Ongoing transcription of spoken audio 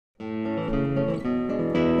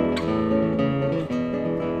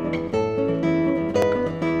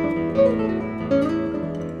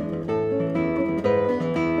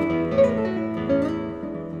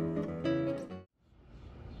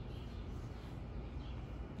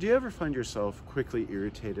Do you ever find yourself quickly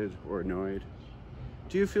irritated or annoyed?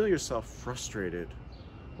 Do you feel yourself frustrated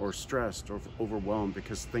or stressed or overwhelmed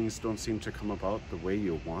because things don't seem to come about the way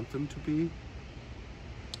you want them to be?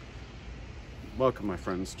 Welcome, my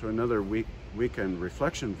friends, to another weekend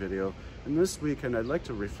reflection video. And this weekend, I'd like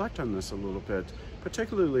to reflect on this a little bit,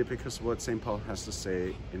 particularly because of what St. Paul has to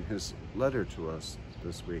say in his letter to us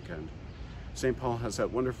this weekend. St. Paul has that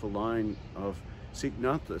wonderful line of, "Seek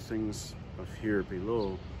not the things of here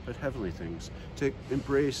below, but heavenly things," to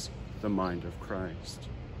embrace the mind of Christ.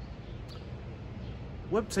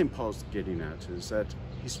 What St. Paul's getting at is that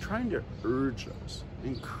he's trying to urge us,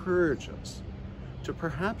 encourage us, to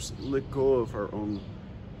perhaps let go of our own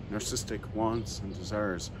narcissistic wants and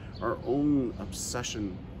desires, our own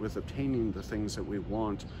obsession with obtaining the things that we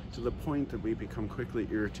want to the point that we become quickly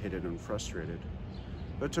irritated and frustrated,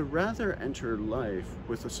 but to rather enter life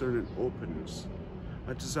with a certain openness,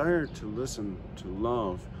 a desire to listen, to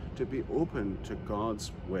love, to be open to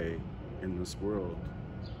God's way in this world,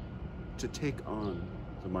 to take on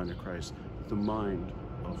the mind of Christ, the mind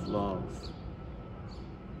of love.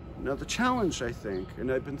 Now the challenge, I think,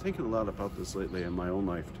 and I've been thinking a lot about this lately in my own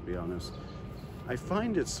life, to be honest, I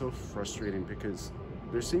find it so frustrating because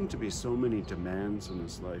there seem to be so many demands in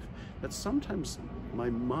this life that sometimes my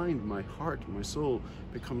mind, my heart, my soul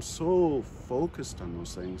becomes so focused on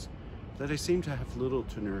those things that I seem to have little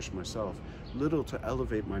to nourish myself, little to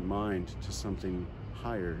elevate my mind to something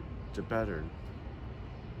higher, to better.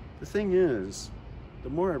 The thing is,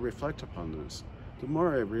 the more I reflect upon this, the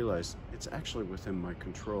more I realize it's actually within my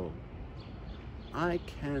control. I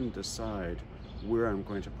can decide where I'm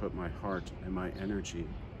going to put my heart and my energy.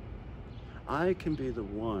 I can be the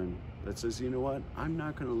one that says, you know what, I'm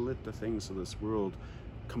not going to let the things of this world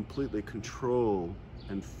completely control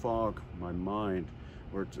and fog my mind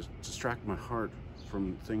or to distract my heart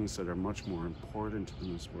from things that are much more important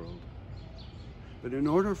in this world. But in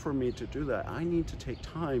order for me to do that, I need to take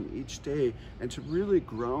time each day and to really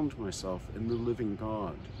ground myself in the living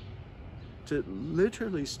God, to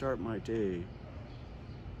literally start my day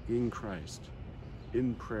in Christ,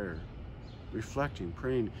 in prayer, reflecting,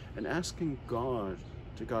 praying, and asking God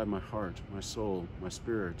to guide my heart, my soul, my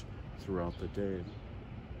spirit throughout the day.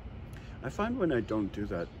 I find when I don't do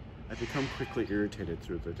that, I become quickly irritated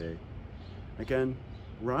through the day. Again,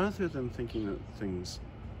 rather than thinking of things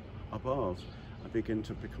above, I begin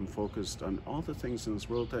to become focused on all the things in this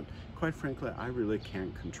world that, quite frankly, I really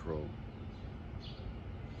can't control.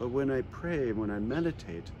 But when I pray, when I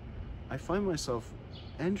meditate, I find myself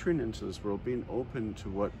entering into this world, being open to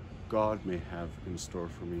what God may have in store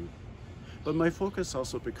for me. But my focus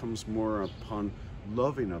also becomes more upon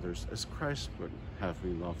loving others as Christ would have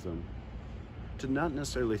me love them. To not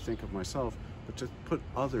necessarily think of myself, but to put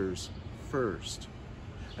others first.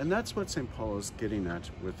 And that's what St. Paul is getting at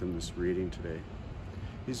within this reading today.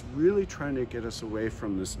 He's really trying to get us away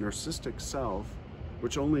from this narcissistic self,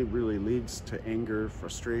 which only really leads to anger,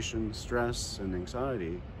 frustration, stress, and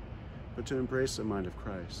anxiety, but to embrace the mind of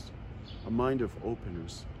Christ, a mind of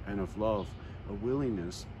openness and of love, a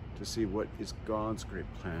willingness to see what is God's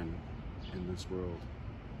great plan in this world.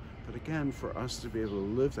 But again, for us to be able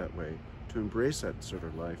to live that way, to embrace that sort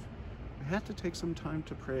of life, we have to take some time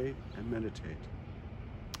to pray and meditate.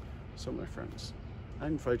 So my friends, I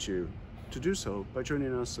invite you to do so by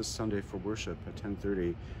joining us this Sunday for worship at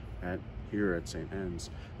 10:30 here at St. Anne's.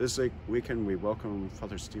 This weekend we welcome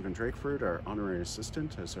Father Stephen Drakeford, our honorary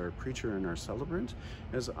assistant, as our preacher and our celebrant,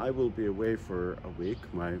 as I will be away for a week,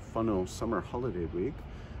 my final summer holiday week.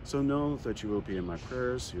 So know that you will be in my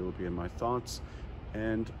prayers, you will be in my thoughts,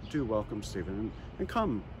 and do welcome Stephen, and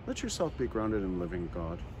come, let yourself be grounded in living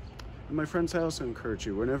God. And my friends, I also encourage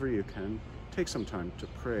you, whenever you can, take some time to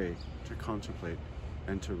pray, to contemplate,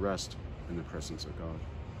 and to rest in the presence of God.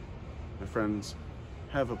 My friends,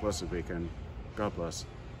 have a blessed weekend. God bless,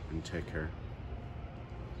 and take care.